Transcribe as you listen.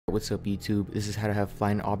What's up YouTube, this is how to have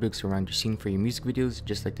flying objects around your scene for your music videos,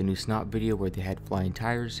 just like the new Snot video where they had flying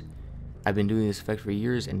tires. I've been doing this effect for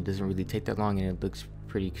years and it doesn't really take that long and it looks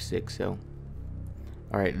pretty sick, so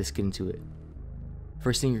alright, let's get into it.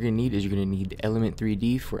 First thing you're going to need is you're going to need Element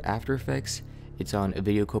 3D for After Effects. It's on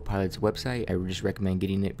Video Copilot's website. I would just recommend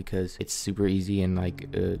getting it because it's super easy and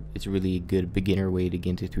it's really a good beginner way to get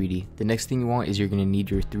into 3D. The next thing you want is you're going to need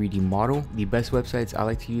your 3D model. The best websites I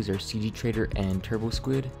like to use are CG Trader and Turbo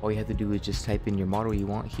Squid. All you have to do is just type in your model you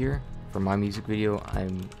want here. For my music video,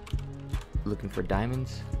 I'm looking for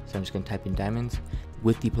diamonds, so I'm just going to type in diamonds.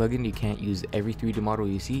 With the plugin, you can't use every 3D model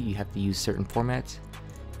you see. You have to use certain formats,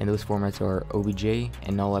 and those formats are OBJ,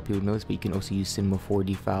 and not a lot of people know this, but you can also use Cinema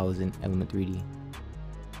 4D files in Element 3D.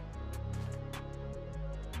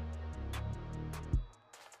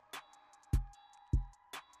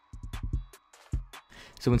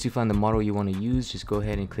 So once you find the model you want to use, just go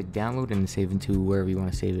ahead and click download and save into wherever you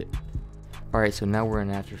want to save it. Alright, so now we're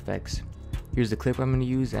in After Effects. Here's the clip I'm going to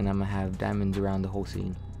use, and I'm going to have diamonds around the whole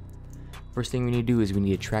scene. First thing we need to do is we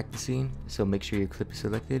need to track the scene, so make sure your clip is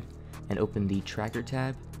selected and open the tracker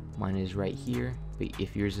tab. Mine is right here, but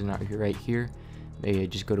if yours is not right here, maybe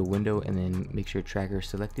just go to window and then make sure tracker is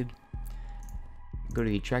selected. Go to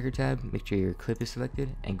the tracker tab, make sure your clip is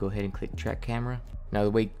selected, and go ahead and click track camera. Now the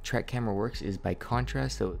way track camera works is by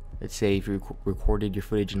contrast. So let's say if you recorded your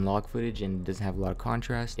footage in log footage and it doesn't have a lot of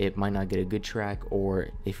contrast, it might not get a good track, or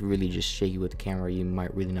if you really just shake it with the camera, you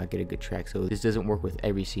might really not get a good track. So this doesn't work with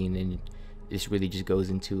every scene, and this really just goes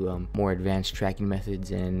into more advanced tracking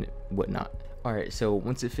methods and whatnot. Alright, so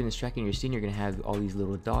once it finishes tracking your scene, you're going to have all these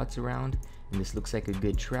little dots around, and this looks like a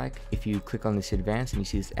good track. If you click on this advanced and you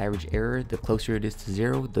see this average error, the closer it is to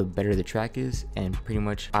 0, the better the track is, and pretty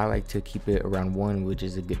much I like to keep it around 1, which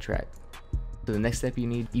is a good track. So the next step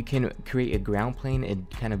you can create a ground plane and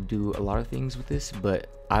kind of do a lot of things with this,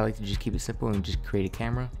 but I like to just keep it simple and just create a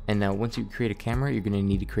camera. And now once you create a camera, you're going to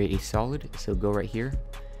need to create a solid. So go right here,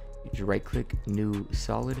 you just right click, new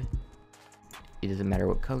solid, it doesn't matter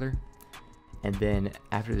what color. And then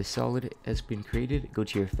after the solid has been created, go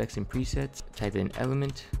to your effects and presets, type in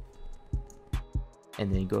element,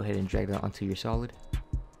 and then go ahead and drag that onto your solid.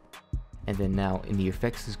 And then now in the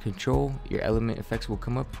effects control, your element effects will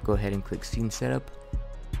come up. Go ahead and click scene setup.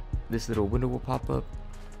 This little window will pop up.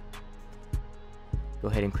 Go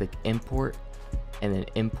ahead and click import, and then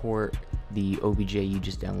import the OBJ you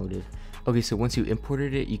just downloaded. Okay, so once you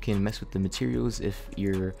imported it, you can mess with the materials if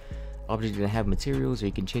your object didn't have materials, or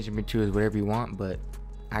you can change the materials whatever you want, but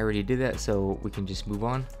I already did that, so we can just move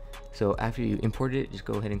on. So after you import it, just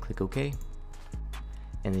go ahead and click OK,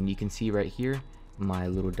 and then you can see right here my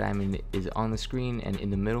little diamond is on the screen and in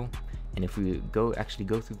the middle, and if we actually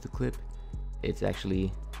go through the clip, it's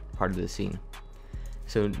actually part of the scene.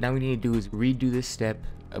 So now what we need to do is redo this step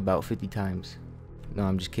about 50 times. No,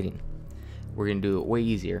 I'm just kidding. We're gonna do it way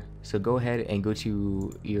easier. So go ahead and go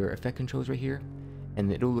to your effect controls right here, and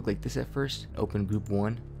it'll look like this at first. Open group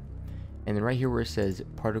 1, and then right here where it says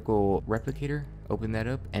particle replicator, open that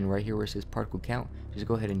up, and right here where it says particle count, just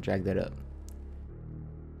go ahead and drag that up.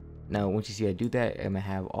 Now once you see I do that, I'm gonna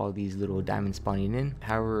have all these little diamonds spawning in.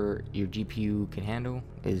 However your GPU can handle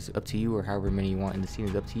is up to you, or however many you want in the scene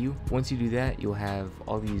is up to you. Once you do that, you'll have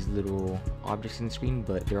all these little objects in the screen,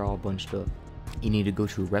 but they're all bunched up. You need to go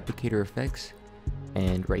to replicator effects,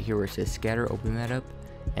 and right here where it says scatter, open that up,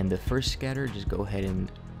 and the first scatter, just go ahead and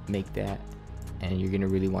make that, and you're gonna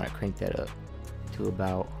really want to crank that up to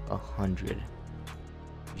about 100.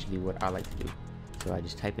 Usually what I like to do. So I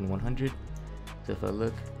just type in 100. So if I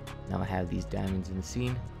look, now I have these diamonds in the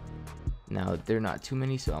scene. Now they're not too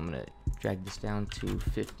many, so I'm gonna drag this down to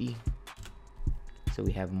 50, so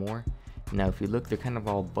we have more. Now if you look, they're kind of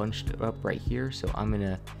all bunched up right here, so I'm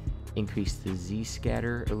gonna increase the Z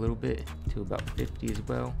scatter a little bit to about 50 as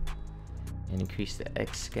well, and increase the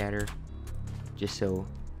X scatter just so,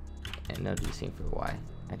 and I'll do the same for the Y.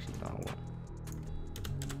 Actually no, I won't.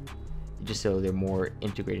 Just so they're more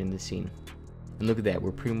integrated in the scene. And look at that,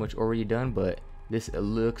 we're pretty much already done, but this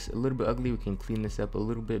looks a little bit ugly. We can clean this up a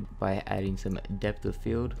little bit by adding some depth of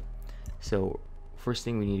field. So first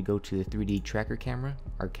thing, we need to go to the 3D tracker camera,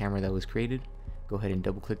 our camera that was created. Go ahead and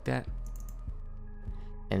double click that,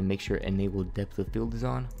 and make sure enable depth of field is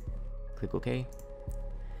on. Click OK,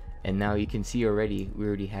 and now you can see we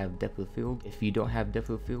already have depth of field. If you don't have depth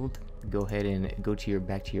of field, go ahead and go to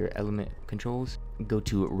back to your element controls, go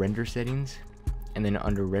to render settings, and then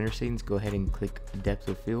under render settings, go ahead and click depth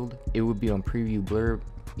of field. It would be on preview blur,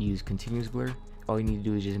 use continuous blur. All you need to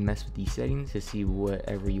do is just mess with these settings to see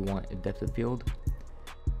whatever you want depth of field.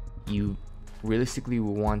 You realistically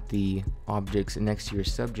we want the objects next to your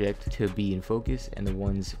subject to be in focus and the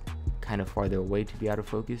ones kind of farther away to be out of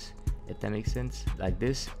focus, if that makes sense. Like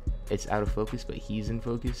this, it's out of focus but he's in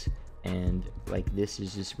focus, and like this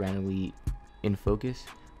is just randomly in focus.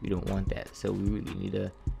 We don't want that, so we really need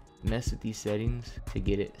to mess with these settings to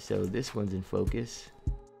get it so this one's in focus.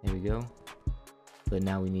 There we go. But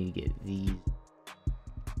now we need to get these.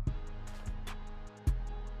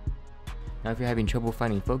 Now if you're having trouble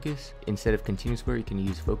finding focus, instead of continuous blur you can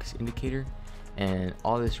use focus indicator, and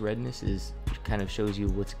all this redness is kind of shows you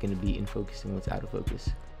what's going to be in focus and what's out of focus.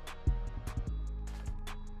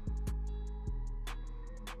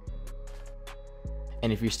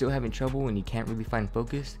 And if you're still having trouble and you can't really find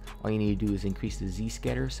focus, all you need to do is increase the Z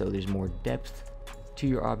scatter so there's more depth to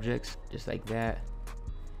your objects, just like that.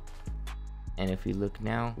 And if we look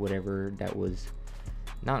now, whatever that was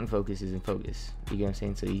not in focus is in focus. You get what I'm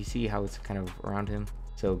saying? So you see how it's kind of around him.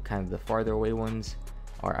 So kind of the farther away ones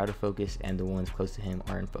are out of focus and the ones close to him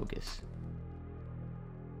are in focus.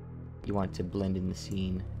 You want to blend in the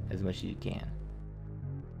scene as much as you can.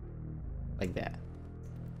 Like that.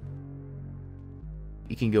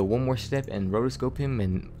 You can go one more step and rotoscope him,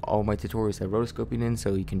 and all my tutorials have rotoscoping in,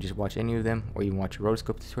 so you can just watch any of them, or you can watch a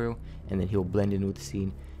rotoscope tutorial and then he'll blend in with the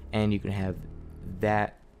scene. And you can have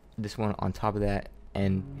this one on top of that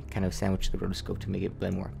and kind of sandwich the rotoscope to make it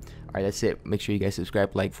blend more. Alright, that's it. Make sure you guys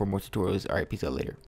subscribe, like for more tutorials. Alright, peace out later.